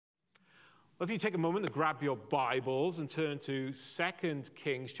Well, if you take a moment to grab your Bibles and turn to 2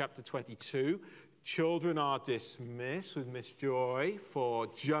 Kings chapter 22. Children are dismissed with Miss Joy for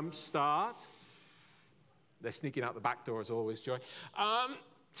Jump Start. They're sneaking out the back door as always, Joy.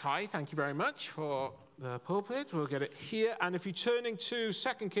 Ty, thank you very much for the pulpit. We'll get it here. And if you're turning to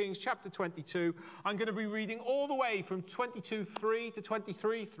 2 Kings chapter 22, I'm going to be reading all the way from 22:3 to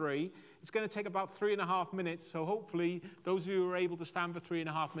 23:3. It's going to take about 3.5 minutes. So hopefully those of you who are able to stand for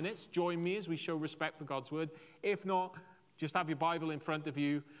 3.5 minutes, join me as we show respect for God's word. If not, just have your Bible in front of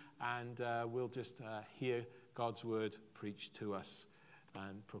you and we'll just hear God's word preached to us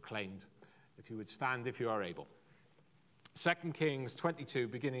and proclaimed. If you would stand if you are able. 2 Kings 22,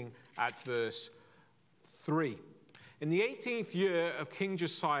 beginning at verse 3. In the 18th year of King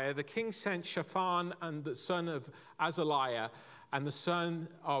Josiah, the king sent Shaphan and the son of Azaliah and the son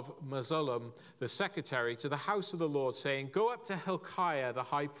of Meshullam, the secretary, to the house of the Lord, saying, "Go up to Hilkiah the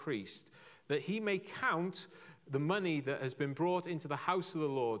high priest, that he may count the money that has been brought into the house of the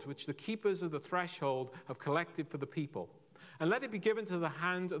Lord, which the keepers of the threshold have collected for the people. And let it be given to the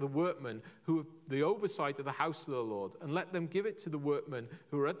hand of the workmen who have the oversight of the house of the Lord, and let them give it to the workmen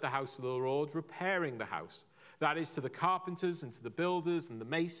who are at the house of the Lord, repairing the house. That is, to the carpenters and to the builders and the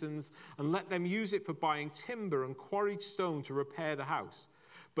masons, and let them use it for buying timber and quarried stone to repair the house.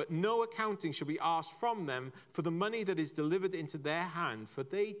 But no accounting shall be asked from them for the money that is delivered into their hand, for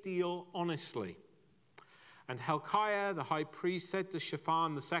they deal honestly." And Hilkiah the high priest said to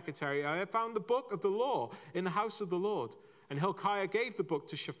Shaphan the secretary, "I have found the book of the law in the house of the Lord." And Hilkiah gave the book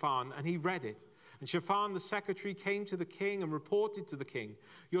to Shaphan, and he read it. And Shaphan the secretary came to the king and reported to the king,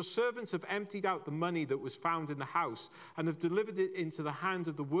 "Your servants have emptied out the money that was found in the house, and have delivered it into the hand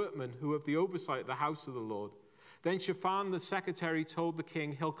of the workmen who have the oversight of the house of the Lord." Then Shaphan the secretary told the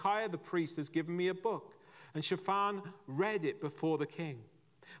king, "Hilkiah the priest has given me a book." And Shaphan read it before the king.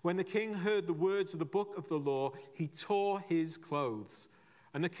 When the king heard the words of the book of the law, he tore his clothes.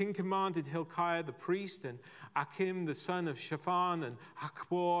 And the king commanded Hilkiah the priest, and Achim the son of Shaphan, and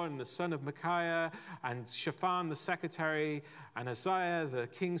Achbor and the son of Micaiah, and Shaphan the secretary, and Isaiah the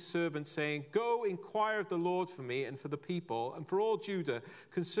king's servant, saying, "Go inquire of the Lord for me and for the people, and for all Judah,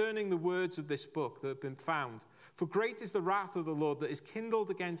 concerning the words of this book that have been found. For great is the wrath of the Lord that is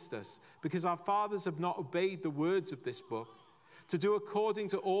kindled against us, because our fathers have not obeyed the words of this book, to do according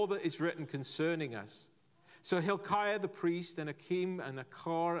to all that is written concerning us." So Hilkiah the priest, and Achim, and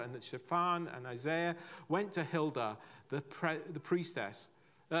Achor, and Shaphan, and Isaiah went to Hildah, the prophetess,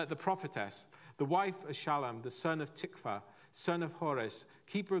 the wife of Shallum, the son of Tikva, son of Hores,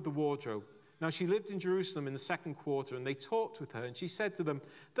 keeper of the wardrobe. Now she lived in Jerusalem in the second quarter, and they talked with her, and she said to them,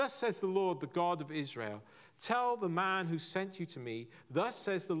 "Thus says the Lord, the God of Israel, tell the man who sent you to me, thus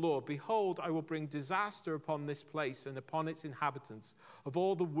says the Lord, behold, I will bring disaster upon this place and upon its inhabitants of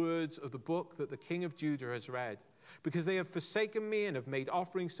all the words of the book that the king of Judah has read, because they have forsaken me and have made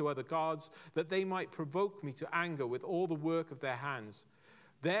offerings to other gods, that they might provoke me to anger with all the work of their hands.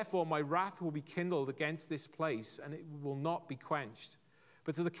 Therefore my wrath will be kindled against this place, and it will not be quenched.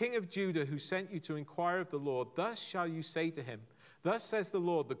 But to the king of Judah who sent you to inquire of the Lord, thus shall you say to him, thus says the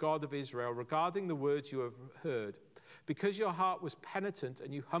Lord, the God of Israel, regarding the words you have heard. Because your heart was penitent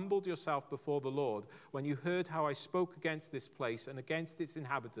and you humbled yourself before the Lord, when you heard how I spoke against this place and against its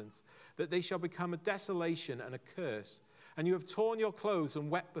inhabitants, that they shall become a desolation and a curse, and you have torn your clothes and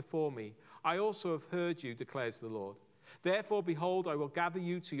wept before me, I also have heard you, declares the Lord. Therefore, behold, I will gather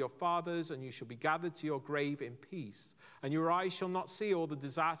you to your fathers, and you shall be gathered to your grave in peace. And your eyes shall not see all the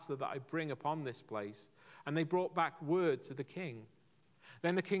disaster that I bring upon this place. And they brought back word to the king.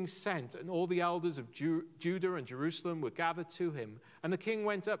 Then the king sent, and all the elders of Judah and Jerusalem were gathered to him. And the king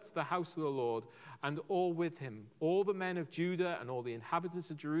went up to the house of the Lord, and all with him, all the men of Judah and all the inhabitants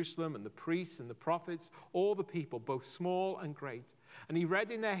of Jerusalem, and the priests and the prophets, all the people, both small and great. And he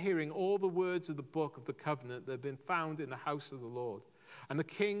read in their hearing all the words of the book of the covenant that had been found in the house of the Lord. And the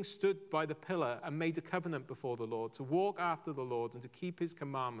king stood by the pillar and made a covenant before the Lord, to walk after the Lord and to keep his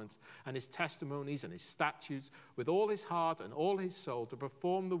commandments and his testimonies and his statutes with all his heart and all his soul, to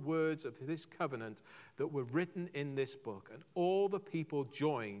perform the words of this covenant that were written in this book. And all the people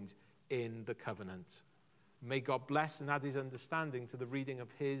joined in the covenant. May God bless and add his understanding to the reading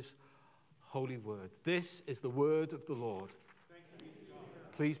of his holy word. This is the word of the Lord.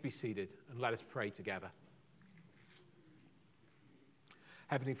 Please be seated and let us pray together.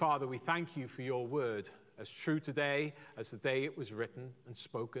 Heavenly Father, we thank you for your word, as true today as the day it was written and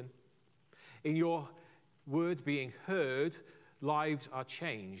spoken. In your word being heard, lives are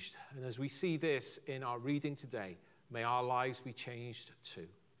changed. And as we see this in our reading today, may our lives be changed too.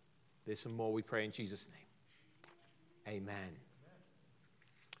 This and more we pray in Jesus' name. Amen.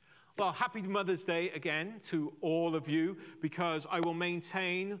 Well, happy Mother's Day again to all of you, because I will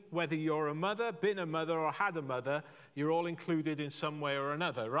maintain whether you're a mother, been a mother, or had a mother, you're all included in some way or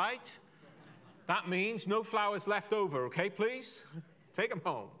another, right? That means no flowers left over, okay, please? Take them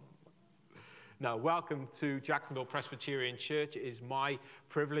home. Now, welcome to Jacksonville Presbyterian Church. It is my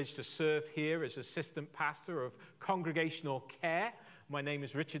privilege to serve here as assistant pastor of congregational care. My name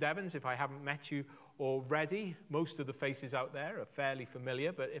is Richard Evans. If I haven't met you already, most of the faces out there are fairly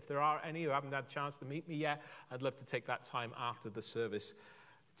familiar, but if there are any who haven't had a chance to meet me yet, I'd love to take that time after the service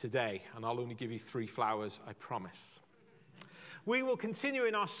today, and I'll only give you 3 flowers, I promise. We will continue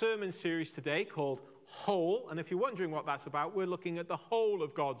in our sermon series today called Whole, and if you're wondering what that's about, we're looking at the whole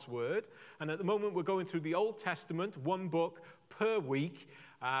of God's Word, and at the moment we're going through the Old Testament, one book per week,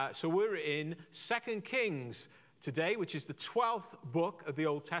 so we're in 2 Kings today, which is the 12th book of the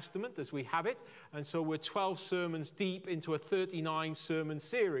Old Testament as we have it. And so we're 12 sermons deep into a 39 sermon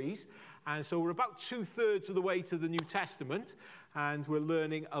series. And so we're about 2/3 of the way to the New Testament. And we're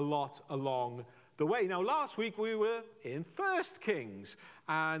learning a lot along the way. Now, last week we were in 1 Kings.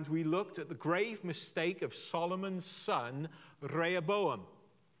 And we looked at the grave mistake of Solomon's son, Rehoboam,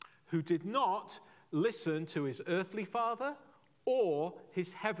 who did not listen to his earthly father or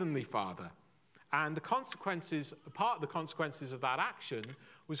his heavenly father. And the consequences, part of the consequences of that action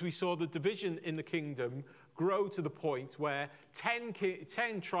was we saw the division in the kingdom grow to the point where 10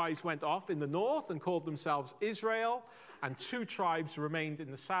 tribes went off in the north and called themselves Israel, and 2 tribes remained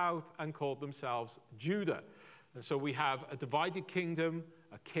in the south and called themselves Judah. And so we have a divided kingdom,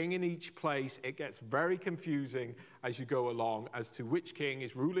 a king in each place. It gets very confusing as you go along as to which king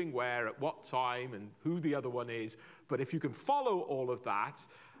is ruling where, at what time, and who the other one is. But if you can follow all of that,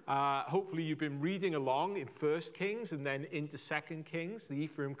 hopefully you've been reading along in 1 Kings and then into 2 Kings. The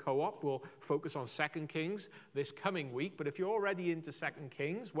Ephraim Co-op will focus on 2 Kings this coming week. But if you're already into 2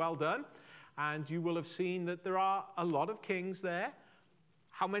 Kings, well done. And you will have seen that there are a lot of kings there.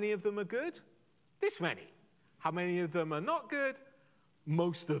 How many of them are good? This many. How many of them are not good?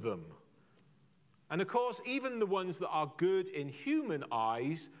 Most of them. And of course, even the ones that are good in human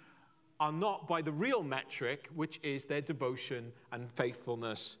eyes are not by the real metric, which is their devotion and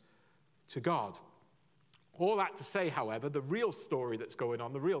faithfulness to God. All that to say, however, the real story that's going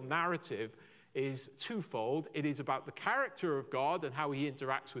on, the real narrative, is twofold. It is about the character of God and how he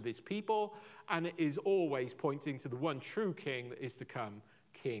interacts with his people, and it is always pointing to the one true king that is to come,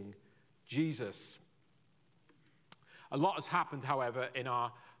 King Jesus. A lot has happened, however, in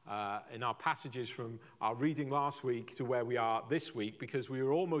our passages from our reading last week to where we are this week, because we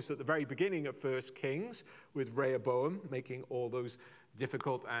were almost at the very beginning of 1 Kings with Rehoboam making all those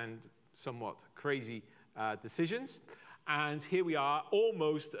difficult and somewhat crazy decisions. And here we are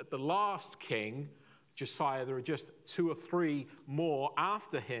almost at the last king, Josiah. There are just 2 or 3 more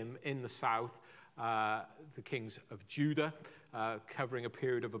after him in the south, the kings of Judah, covering a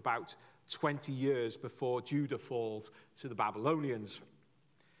period of about 20 years before Judah falls to the Babylonians.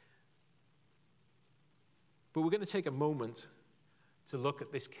 But we're going to take a moment to look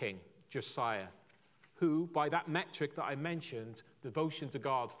at this king, Josiah, who, by that metric that I mentioned, devotion to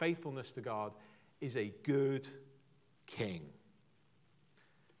God, faithfulness to God, is a good king.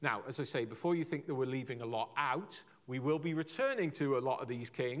 Now, as I say, before you think that we're leaving a lot out, we will be returning to a lot of these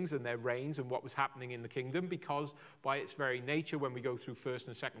kings and their reigns and what was happening in the kingdom, because by its very nature, when we go through 1st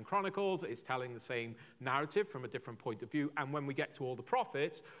and 2nd Chronicles, it's telling the same narrative from a different point of view. And when we get to all the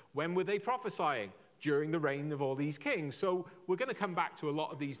prophets, when were they prophesying? During the reign of all these kings. So we're going to come back to a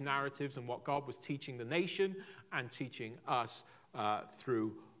lot of these narratives and what God was teaching the nation and teaching us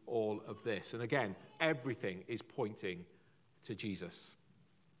through all of this. And again, everything is pointing to Jesus.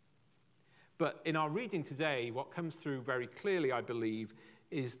 But in our reading today, what comes through very clearly, I believe,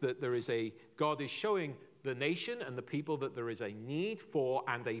 is that God is showing the nation and the people that there is a need for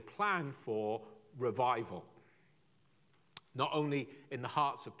and a plan for revival. Not only in the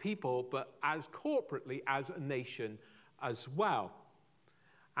hearts of people, but as corporately as a nation as well.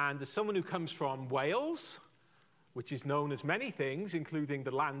 And as someone who comes from Wales, which is known as many things, including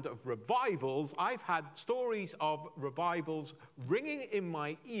the land of revivals, I've had stories of revivals ringing in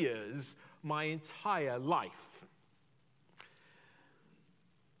my ears my entire life.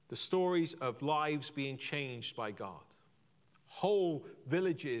 The stories of lives being changed by God. Whole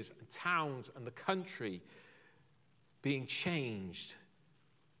villages and towns and the country being changed,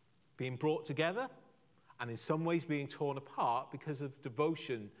 being brought together, and in some ways being torn apart because of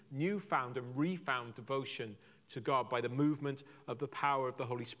devotion, newfound and refound devotion to God by the movement of the power of the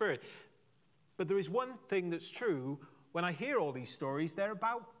Holy Spirit. But there is one thing that's true. When I hear all these stories, they're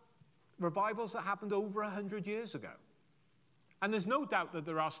about revivals that happened over 100 years ago. And there's no doubt that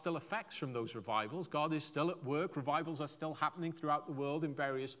there are still effects from those revivals. God is still at work. Revivals are still happening throughout the world in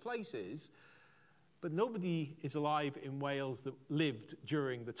various places. But nobody is alive in Wales that lived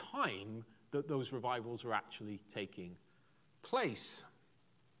during the time that those revivals were actually taking place.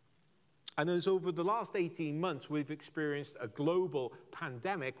 And as over the last 18 months, we've experienced a global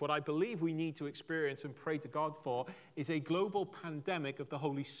pandemic. What I believe we need to experience and pray to God for is a global pandemic of the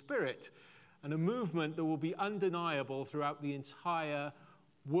Holy Spirit, and a movement that will be undeniable throughout the entire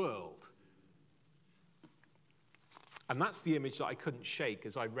world. And that's the image that I couldn't shake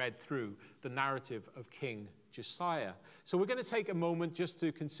as I read through the narrative of King Josiah. So we're going to take a moment just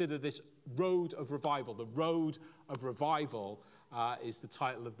to consider this road of revival. The road of revival is the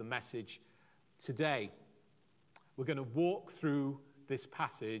title of the message today. We're going to walk through this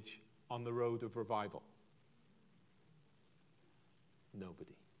passage on the road of revival.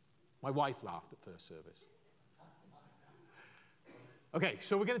 Nobody. My wife laughed at first service. Okay,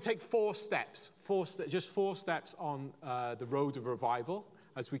 so we're going to take 4 steps, just four steps on the road of revival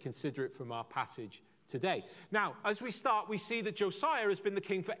as we consider it from our passage today. Now, as we start, we see that Josiah has been the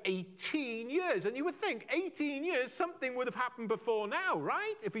king for 18 years. And you would think 18 years, something would have happened before now,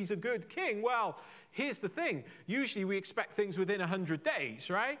 right? If he's a good king. Well, here's the thing. Usually we expect things within 100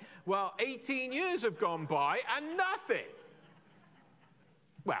 days, right? Well, 18 years have gone by and nothing.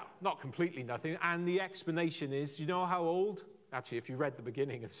 Well, not completely nothing. And the explanation is, you know how old? Actually, if you read the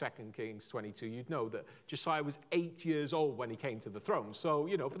beginning of 2 Kings 22, you'd know that Josiah was 8 years old when he came to the throne. So,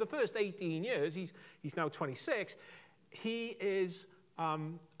 you know, for the first 18 years, he's now 26. He is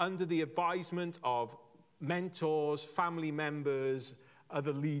under the advisement of mentors, family members,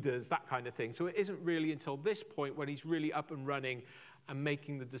 other leaders, that kind of thing. So it isn't really until this point when he's really up and running and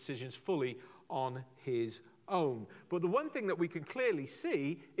making the decisions fully on his own. But the one thing that we can clearly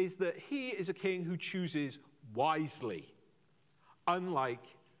see is that he is a king who chooses wisely,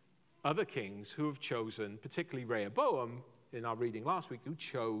 unlike other kings who have chosen, particularly Rehoboam in our reading last week, who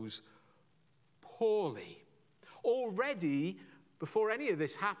chose poorly. Already, before any of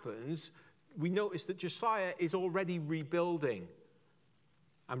this happens, we notice that Josiah is already rebuilding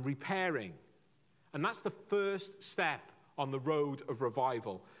and repairing. And that's the first step on the road of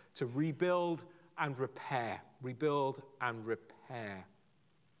revival, to rebuild and repair. Rebuild and repair.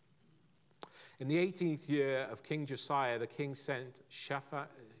 In the 18th year of King Josiah, the king sent Shaphan.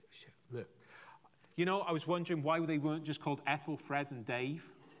 You know, I was wondering why they weren't just called Ethel, Fred, and Dave.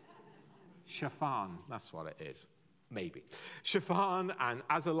 Shaphan, that's what it is. Maybe. Shaphan and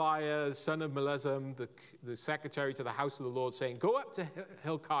Azaliah, son of Melazam, the secretary to the house of the Lord, saying, "Go up to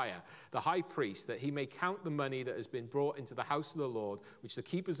Hilkiah, the high priest, that he may count the money that has been brought into the house of the Lord, which the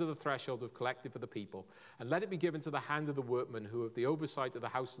keepers of the threshold have collected for the people, and let it be given to the hand of the workmen who have the oversight of the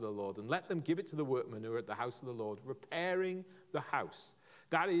house of the Lord, and let them give it to the workmen who are at the house of the Lord, repairing the house.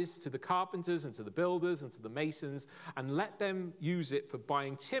 That is, to the carpenters and to the builders and to the masons, and let them use it for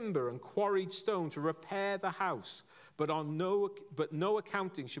buying timber and quarried stone to repair the house. But no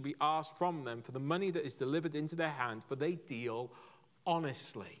accounting should be asked from them for the money that is delivered into their hand, for they deal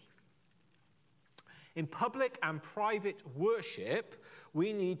honestly." In public and private worship,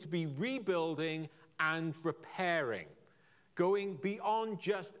 we need to be rebuilding and repairing, going beyond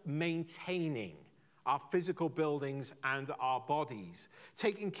just maintaining our physical buildings and our bodies,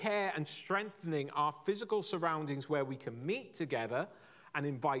 taking care and strengthening our physical surroundings where we can meet together and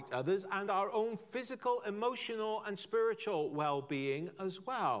invite others, and our own physical, emotional, and spiritual well-being as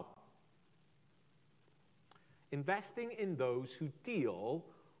well. Investing in those who deal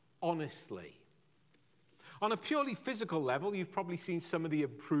honestly. On a purely physical level, you've probably seen some of the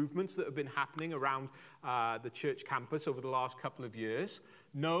improvements that have been happening around the church campus over the last couple of years.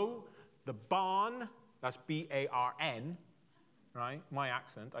 No, the barn, that's B-A-R-N, right? My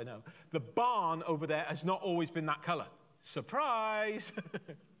accent, I know. The barn over there has not always been that color. Surprise!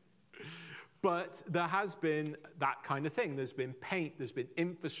 But there has been that kind of thing. There's been paint, there's been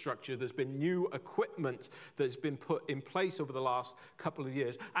infrastructure, there's been new equipment that's been put in place over the last couple of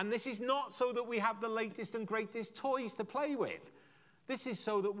years. And this is not so that we have the latest and greatest toys to play with. This is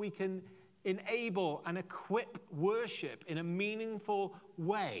so that we can enable and equip worship in a meaningful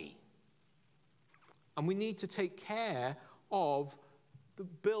way. And we need to take care of the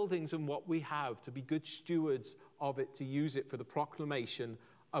buildings and what we have, to be good stewards of it, to use it for the proclamation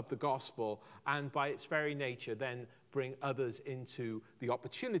of the gospel, and by its very nature then bring others into the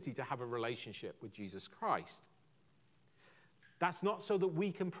opportunity to have a relationship with Jesus Christ. That's not so that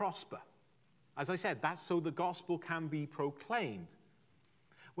we can prosper. As I said, that's so the gospel can be proclaimed.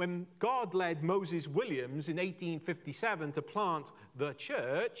 When God led Moses Williams in 1857 to plant the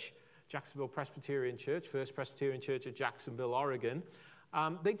church, Jacksonville Presbyterian Church, First Presbyterian Church of Jacksonville, Oregon,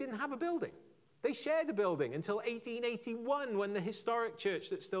 they didn't have a building. They shared a building until 1881, when the historic church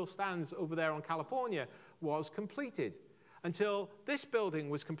that still stands over there on California was completed, until this building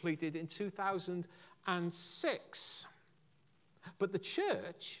was completed in 2006. But the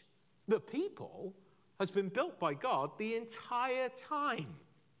church, the people, has been built by God the entire time.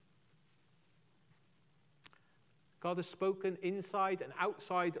 God has spoken inside and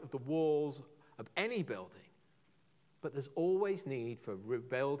outside of the walls of any building. But there's always need for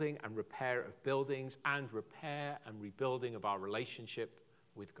rebuilding and repair of buildings, and repair and rebuilding of our relationship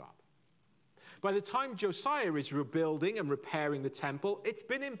with God. By the time Josiah is rebuilding and repairing the temple, it's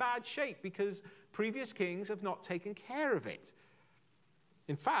been in bad shape because previous kings have not taken care of it.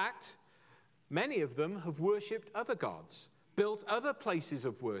 In fact, many of them have worshipped other gods, built other places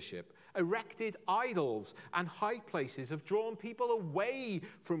of worship, erected idols and high places, have drawn people away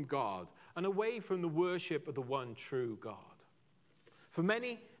from God and away from the worship of the one true God. For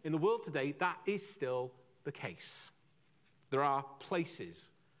many in the world today, that is still the case. There are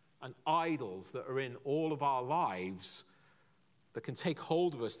places and idols that are in all of our lives that can take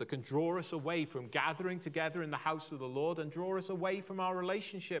hold of us, that can draw us away from gathering together in the house of the Lord and draw us away from our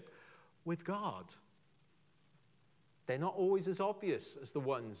relationship with God. They're not always as obvious as the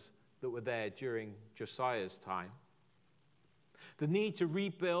ones that were there during Josiah's time. The need to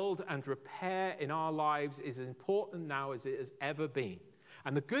rebuild and repair in our lives is as important now as it has ever been.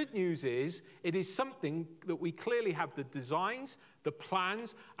 And the good news is, it is something that we clearly have the designs, the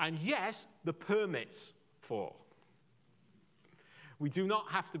plans, and yes, the permits for. We do not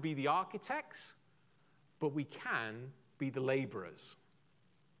have to be the architects, but we can be the laborers.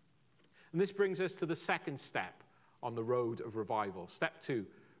 And this brings us to the second step on the road of revival. Step 2,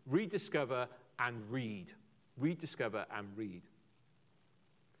 rediscover and read. Rediscover and read.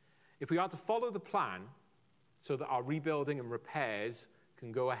 If we are to follow the plan so that our rebuilding and repairs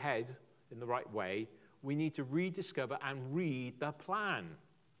can go ahead in the right way, we need to rediscover and read the plan.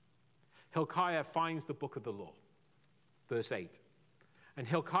 Hilkiah finds the book of the law. Verse 8. And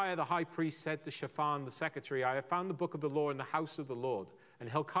Hilkiah the high priest said to Shaphan the secretary, I have found the book of the law in the house of the Lord. And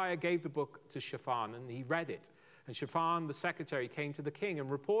Hilkiah gave the book to Shaphan, and he read it. And Shaphan the secretary came to the king and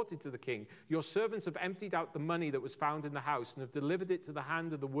reported to the king, your servants have emptied out the money that was found in the house and have delivered it to the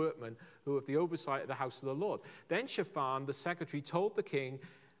hand of the workmen who have the oversight of the house of the Lord. Then Shaphan the secretary told the king,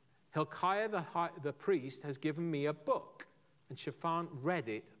 Hilkiah the priest has given me a book. And Shaphan read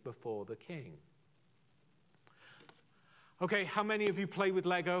it before the king. Okay, how many of you play with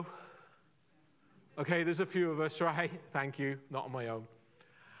Lego? Okay, there's a few of us, right? Thank you, not on my own.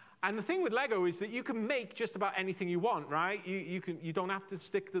 And the thing with Lego is that you can make just about anything you want, right? You don't have to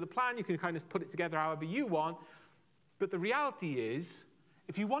stick to the plan. You can kind of put it together however you want. But the reality is,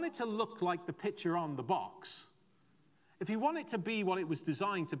 if you want it to look like the picture on the box, if you want it to be what it was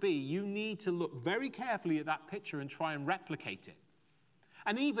designed to be, you need to look very carefully at that picture and try and replicate it.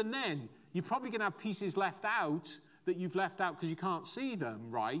 And even then, you're probably going to have pieces left out that you've left out because you can't see them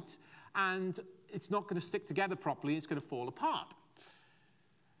right, and it's not going to stick together properly. It's going to fall apart.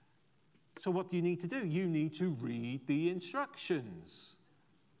 So what do you need to do? You need to read the instructions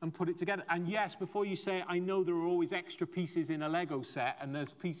and put it together. And yes, before you say, I know there are always extra pieces in a Lego set and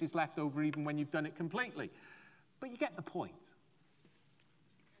there's pieces left over even when you've done it completely. But you get the point.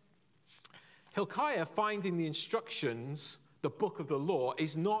 Hilkiah finding the instructions, the book of the law,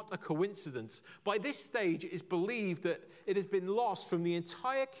 is not a coincidence. By this stage, it is believed that it has been lost from the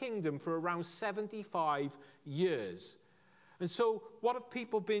entire kingdom for around 75 years. And so what have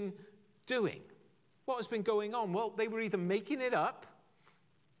people been doing? What has been going on? Well, they were either making it up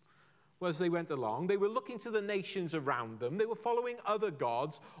as they went along, they were looking to the nations around them, they were following other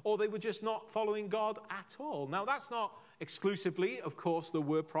gods, or they were just not following God at all. Now, that's not exclusively, of course, there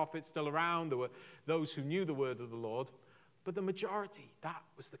were prophets still around, there were those who knew the word of the Lord, but the majority, that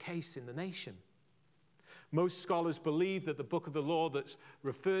was the case in the nation. Most scholars believe that the book of the law that's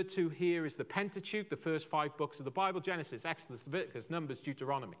referred to here is the Pentateuch, the first 5 books of the Bible, Genesis, Exodus, Leviticus, Numbers,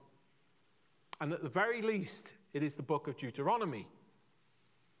 Deuteronomy. And at the very least, it is the book of Deuteronomy.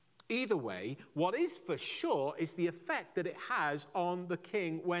 Either way, what is for sure is the effect that it has on the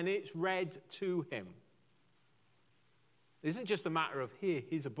king when it's read to him. It isn't just a matter of, here,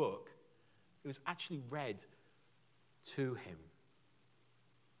 here's a book. It was actually read to him.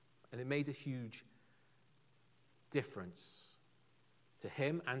 And it made a huge difference to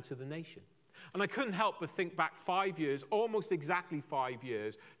him and to the nation. And I couldn't help but think back 5 years, almost exactly 5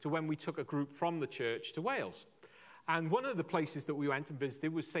 years, to when we took a group from the church to Wales. And one of the places that we went and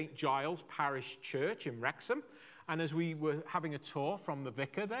visited was St. Giles Parish Church in Wrexham. And as we were having a tour from the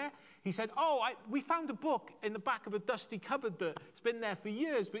vicar there, he said, we found a book in the back of a dusty cupboard that's been there for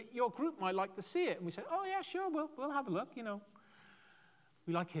years, but your group might like to see it. And we said, oh, yeah, sure, we'll have a look,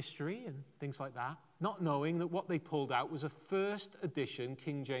 We like history and things like that, not knowing that what they pulled out was a first edition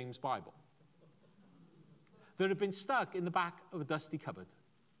King James Bible that had been stuck in the back of a dusty cupboard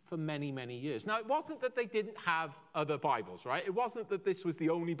for many, many years. Now, it wasn't that they didn't have other Bibles, right? It wasn't that this was the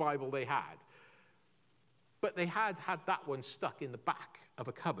only Bible they had. But they had that one stuck in the back of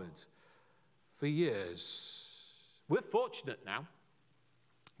a cupboard for years. We're fortunate now.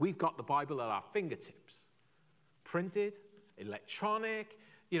 We've got the Bible at our fingertips. Printed, electronic.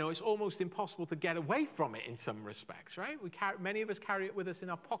 It's almost impossible to get away from it in some respects, right? Many of us carry it with us in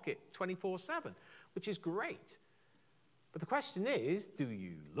our pocket 24/7, which is great. But the question is, do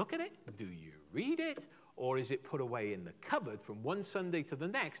you look at it? Do you read it? Or is it put away in the cupboard from one Sunday to the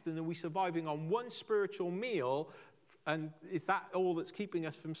next? And are we surviving on one spiritual meal? And is that all that's keeping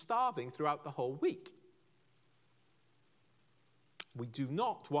us from starving throughout the whole week? We do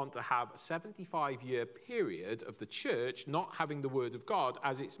not want to have a 75-year period of the church not having the Word of God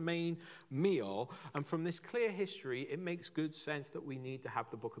as its main meal. And from this clear history, it makes good sense that we need to have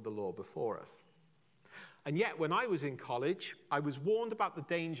the book of the law before us. And yet, when I was in college, I was warned about the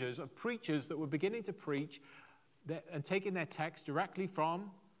dangers of preachers that were beginning to preach and taking their text directly from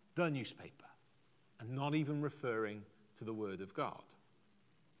the newspaper and not even referring to the Word of God.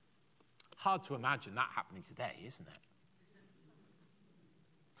 Hard to imagine that happening today, isn't it?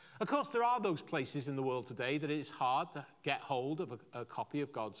 Of course, there are those places in the world today that it is hard to get hold of a copy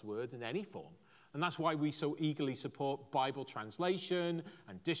of God's Word in any form. And that's why we so eagerly support Bible translation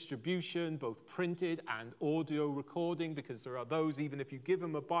and distribution, both printed and audio recording, because there are those, even if you give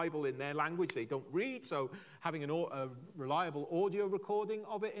them a Bible in their language, they don't read. So having a reliable audio recording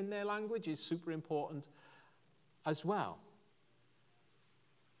of it in their language is super important as well.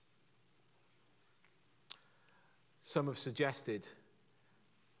 Some have suggested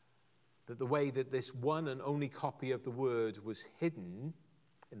that the way that this one and only copy of the Word was hidden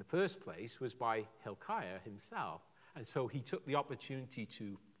in the first place was by Hilkiah himself. And so he took the opportunity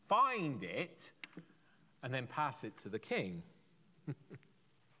to find it and then pass it to the king.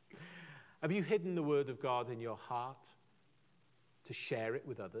 Have you hidden the Word of God in your heart to share it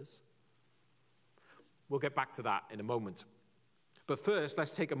with others? We'll get back to that in a moment. But first,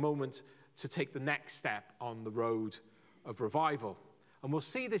 let's take a moment to take the next step on the road of revival. And we'll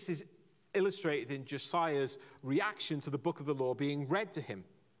see this is illustrated in Josiah's reaction to the book of the law being read to him.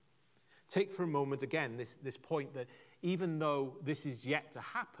 Take for a moment again this point that even though this is yet to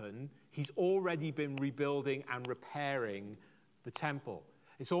happen, he's already been rebuilding and repairing the temple.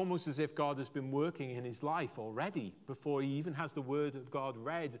 It's almost as if God has been working in his life already before he even has the word of God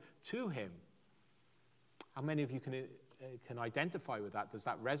read to him. How many of you can identify with that? Does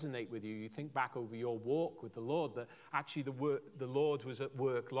that resonate with you? You think back over your walk with the Lord, that actually the Lord was at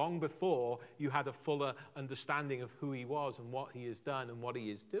work long before you had a fuller understanding of who he was and what he has done and what he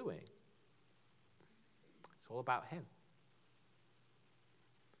is doing. It's all about him.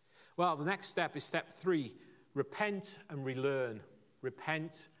 Well, the next step is step 3. Repent and relearn.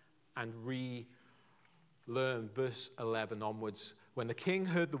 Repent and relearn. Verse 11 onwards. When the king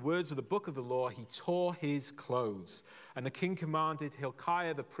heard the words of the book of the law, he tore his clothes. And the king commanded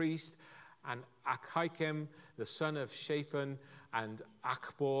Hilkiah the priest and Ahikam the son of Shaphan and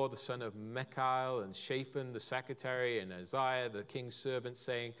Achbor the son of Michael and Shaphan the secretary and Isaiah the king's servant,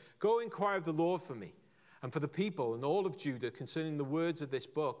 saying, "Go inquire of the Lord for me and for the people and all of Judah concerning the words of this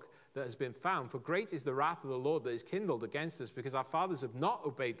book that has been found. For great is the wrath of the Lord that is kindled against us, because our fathers have not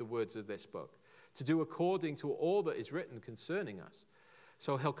obeyed the words of this book, to do according to all that is written concerning us."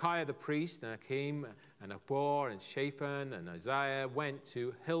 So Hilkiah the priest and Ahikam and Achbor and Shaphan and Isaiah went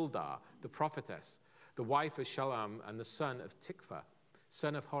to Hildah the prophetess, the wife of Shallum and the son of Tikva,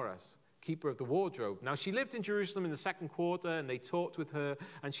 son of Horas, keeper of the wardrobe. Now she lived in Jerusalem in the second quarter, and they talked with her,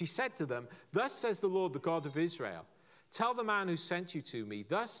 and she said to them, "Thus says the Lord, the God of Israel, tell the man who sent you to me,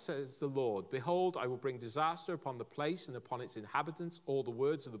 thus says the Lord, behold, I will bring disaster upon the place and upon its inhabitants, all the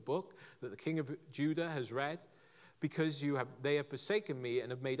words of the book that the king of Judah has read, because they have forsaken me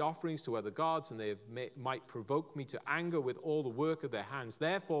and have made offerings to other gods, and they might provoke me to anger with all the work of their hands.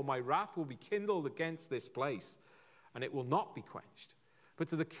 Therefore my wrath will be kindled against this place, and it will not be quenched. But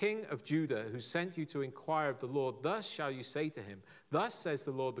to the king of Judah, who sent you to inquire of the Lord, thus shall you say to him, thus says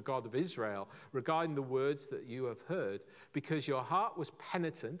the Lord, the God of Israel, regarding the words that you have heard, because your heart was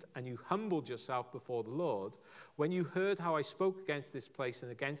penitent and you humbled yourself before the Lord, when you heard how I spoke against this place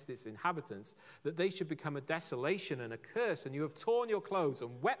and against its inhabitants, that they should become a desolation and a curse, and you have torn your clothes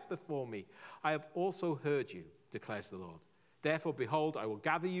and wept before me. I have also heard you. declares the Lord. Therefore, behold, I will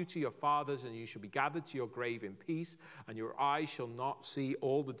gather you to your fathers, and you shall be gathered to your grave in peace, and your eyes shall not see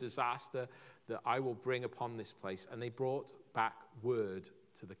all the disaster that I will bring upon this place. And they brought back word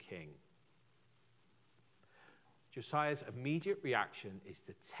to the king. Josiah's immediate reaction is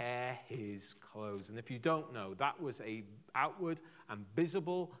to tear his clothes. And if you don't know, that was an outward and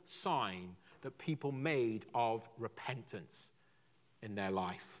visible sign that people made of repentance in their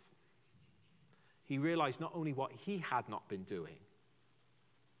life. He realized not only what he had not been doing,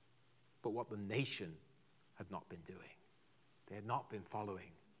 but what the nation had not been doing. They had not been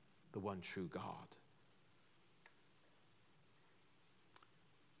following the one true God.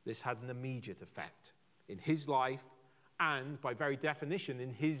 This had an immediate effect in his life and, by very definition,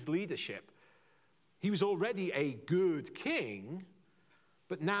 in his leadership. He was already a good king,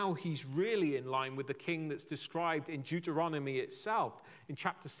 but now he's really in line with the king that's described in Deuteronomy itself, in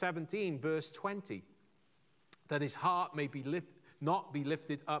chapter 17, verse 20, that his heart may not be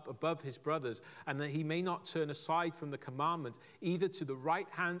lifted up above his brothers, and that he may not turn aside from the commandment, either to the right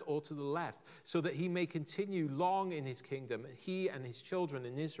hand or to the left, so that he may continue long in his kingdom, he and his children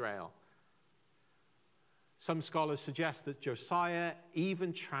in Israel. Some scholars suggest that Josiah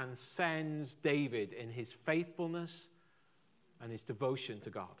even transcends David in his faithfulness and his devotion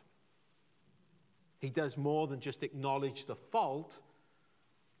to God. He does more than just acknowledge the fault.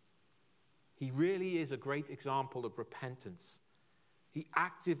 He really is a great example of repentance. He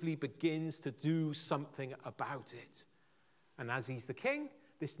actively begins to do something about it. And as he's the king,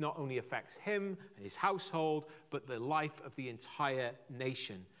 this not only affects him and his household, but the life of the entire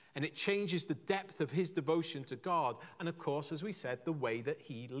nation. And it changes the depth of his devotion to God. And of course, as we said, the way that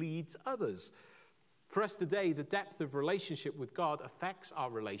he leads others. For us today, the depth of relationship with God affects our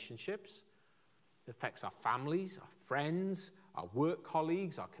relationships. It affects our families, our friends, our work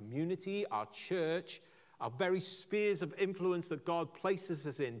colleagues, our community, our church, our very spheres of influence that God places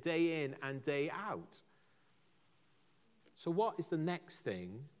us in and day out. So what is the next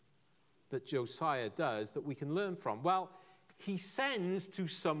thing that Josiah does that we can learn from? Well, he sends to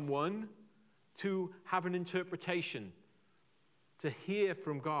someone to have an interpretation, to hear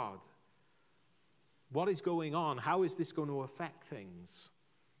from God. What is going on? How is this going to affect things?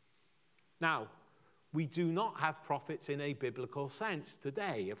 Now, we do not have prophets in a biblical sense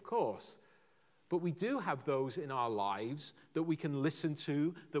today, of course. But we do have those in our lives that we can listen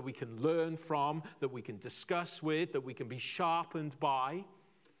to, that we can learn from, that we can discuss with, that we can be sharpened by.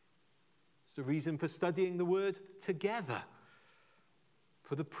 It's the reason for studying the Word together,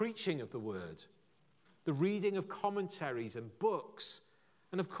 for the preaching of the Word, the reading of commentaries and books,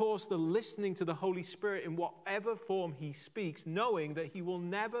 and of course the listening to the Holy Spirit in whatever form he speaks, knowing that he will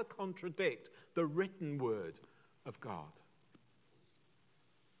never contradict the written Word of God.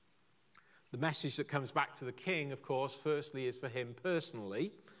 The message that comes back to the king, of course, firstly is for him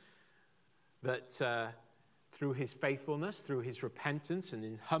personally, that through his faithfulness, through his repentance and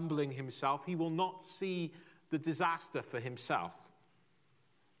in humbling himself, he will not see the disaster for himself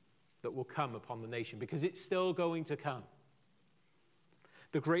that will come upon the nation, because it's still going to come.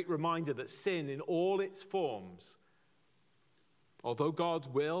 The great reminder that sin in all its forms, although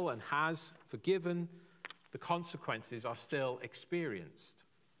God will and has forgiven, the consequences are still experienced.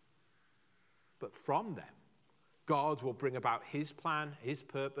 But from them, God will bring about his plan, his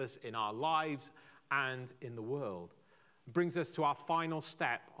purpose in our lives and in the world. It brings us to our final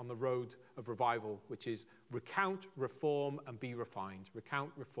step on the road of revival, which is recount, reform, and be refined.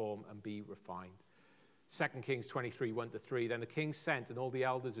 Recount, reform, and be refined. 2 Kings 23, 1-3. Then the king sent, and all the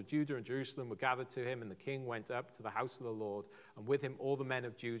elders of Judah and Jerusalem were gathered to him, and the king went up to the house of the Lord, and with him all the men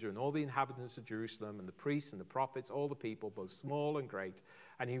of Judah and all the inhabitants of Jerusalem, and the priests and the prophets, all the people, both small and great.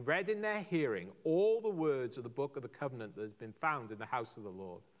 And he read in their hearing all the words of the book of the covenant that has been found in the house of the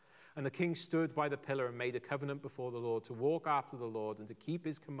Lord. And the king stood by the pillar and made a covenant before the Lord to walk after the Lord and to keep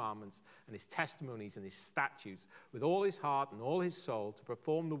his commandments and his testimonies and his statutes with all his heart and all his soul, to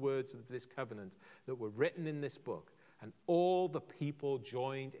perform the words of this covenant that were written in this book. And all the people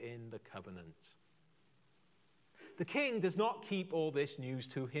joined in the covenant. The king does not keep all this news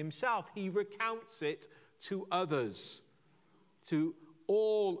to himself. He recounts it to others, to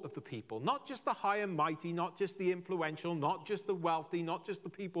all of the people, not just the high and mighty, not just the influential, not just the wealthy, not just the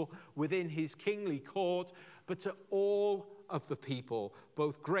people within his kingly court, but to all of the people,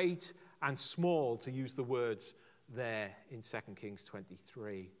 both great and small, to use the words there in 2 Kings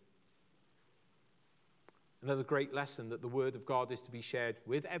 23. Another great lesson, that the word of God is to be shared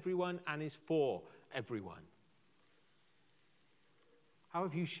with everyone and is for everyone. How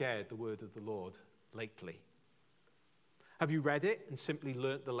have you shared the word of the Lord lately? Have you read it and simply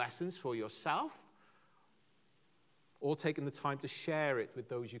learnt the lessons for yourself? or taking the time to share it with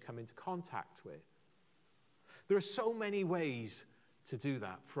those you come into contact with. There are so many ways to do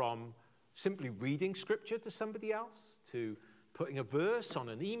that, from simply reading scripture to somebody else, to putting a verse on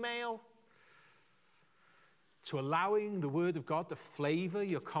an email, to allowing the Word of God to flavor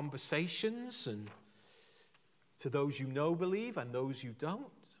your conversations, and to those you know believe and those you don't.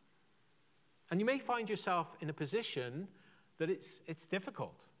 And you may find yourself in a position that it's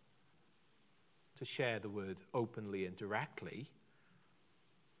difficult to share the Word openly and directly.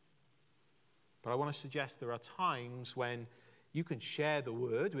 But I want to suggest there are times when you can share the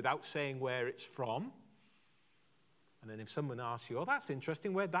Word without saying where it's from. And then if someone asks you, oh, that's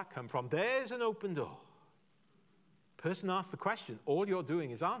interesting, where'd that come from? There's an open door. Person asks the question, all you're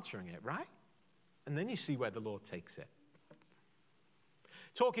doing is answering it, right? And then you see where the Lord takes it.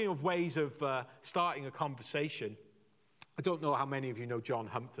 Talking of ways of starting a conversation, I don't know how many of you know John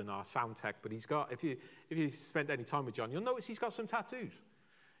Humpton, our sound tech, but he's got, if you spent any time with John, you'll notice he's got some tattoos.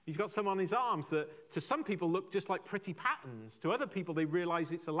 He's got some on his arms that to some people look just like pretty patterns. To other people, they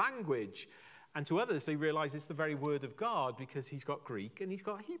realize it's a language. And to others, they realize it's the very word of God, because he's got Greek and he's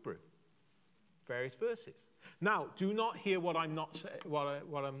got Hebrew. Various verses. Now, do not hear what I'm not saying.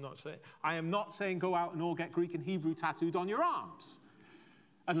 What I'm not saying. I am not saying go out and all get Greek and Hebrew tattooed on your arms,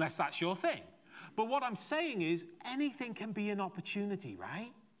 unless that's your thing. But what I'm saying is, anything can be an opportunity,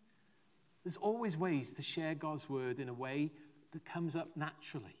 right? There's always ways to share God's word in a way that comes up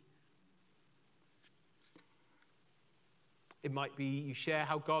naturally. It might be you share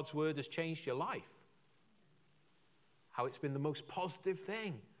how God's word has changed your life, how it's been the most positive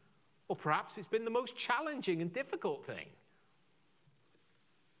thing, or perhaps it's been the most challenging and difficult thing.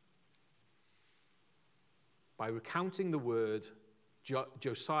 By recounting the word,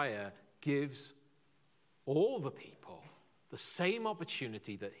 Josiah gives all the people the same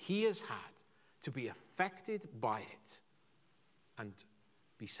opportunity that he has had to be affected by it and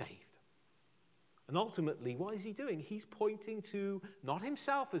be saved. And ultimately, what is he doing? He's pointing to not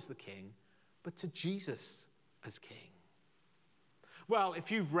himself as the king, but to Jesus as king. Well,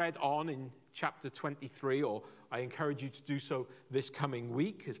 if you've read on in chapter 23, or I encourage you to do so this coming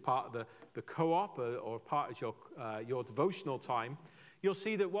week as part of the co-op or part of your devotional time, you'll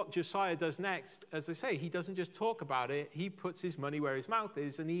see that what Josiah does next, as I say, he doesn't just talk about it, he puts his money where his mouth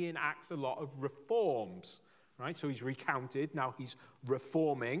is, and he enacts a lot of reforms, right? So he's recounted, now he's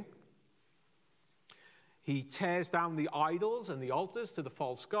reforming. He tears down the idols and the altars to the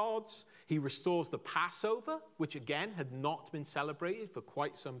false gods. He restores the Passover, which again had not been celebrated for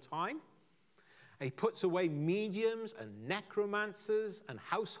quite some time. And he puts away mediums and necromancers and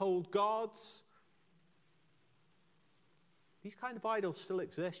household gods. These kind of idols still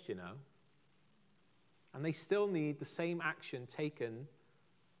exist, you know. And they still need the same action taken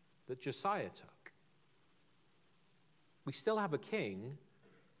that Josiah took. We still have a king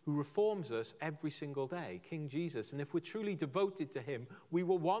who reforms us every single day, King Jesus. And if we're truly devoted to him, we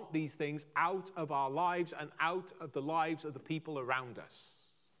will want these things out of our lives and out of the lives of the people around us.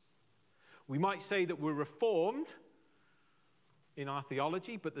 We might say that we're reformed in our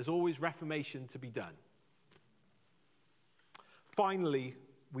theology, but there's always reformation to be done. Finally,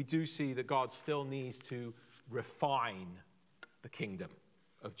 we do see that God still needs to refine the kingdom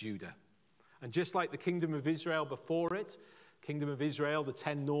of Judah. And just like the kingdom of Israel before it, kingdom of Israel, the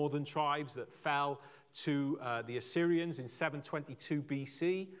 10 northern tribes that fell to the Assyrians in 722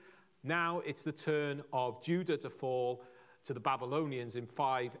 BC. Now it's the turn of Judah to fall to the Babylonians in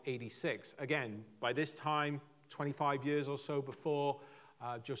 586. Again, by this time, 25 years or so before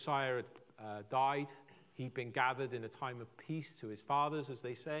Josiah had died, he'd been gathered in a time of peace to his fathers, as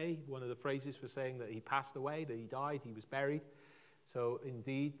they say. One of the phrases for saying that he passed away, that he died, he was buried. So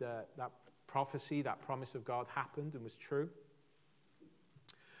indeed, that prophecy, that promise of God happened and was true.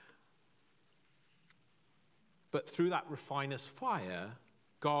 But through that refiner's fire,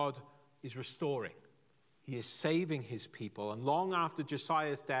 God is restoring. He is saving his people. And long after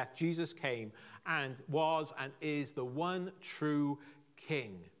Josiah's death, Jesus came and was and is the one true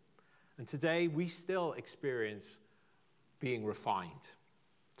king. And today we still experience being refined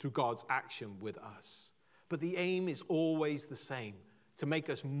through God's action with us. But the aim is always the same, to make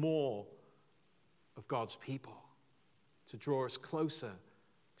us more of God's people, to draw us closer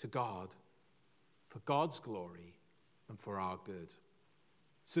to God, for God's glory and for our good.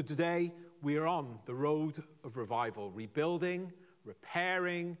 So today we are on the road of revival, rebuilding,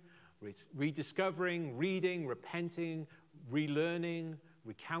 repairing, rediscovering, reading, repenting, relearning,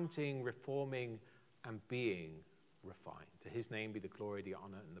 recounting, reforming, and being refined. To his name be the glory, the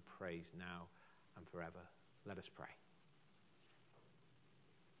honor, and the praise now and forever. Let us pray.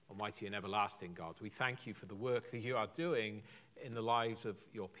 Almighty and everlasting God, we thank you for the work that you are doing in the lives of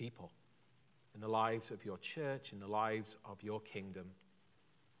your people, in the lives of your church, in the lives of your kingdom.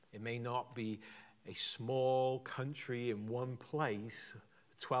 It may not be a small country in one place,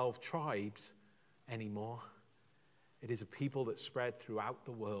 12 tribes anymore. It is a people that spread throughout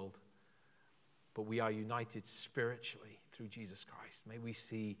the world, but we are united spiritually through Jesus Christ. May we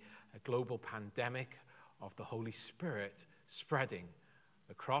see a global pandemic of the Holy Spirit spreading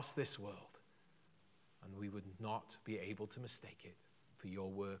across this world, and we would not be able to mistake it for your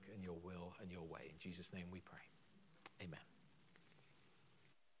work and your will and your way. In Jesus' name we pray. Amen.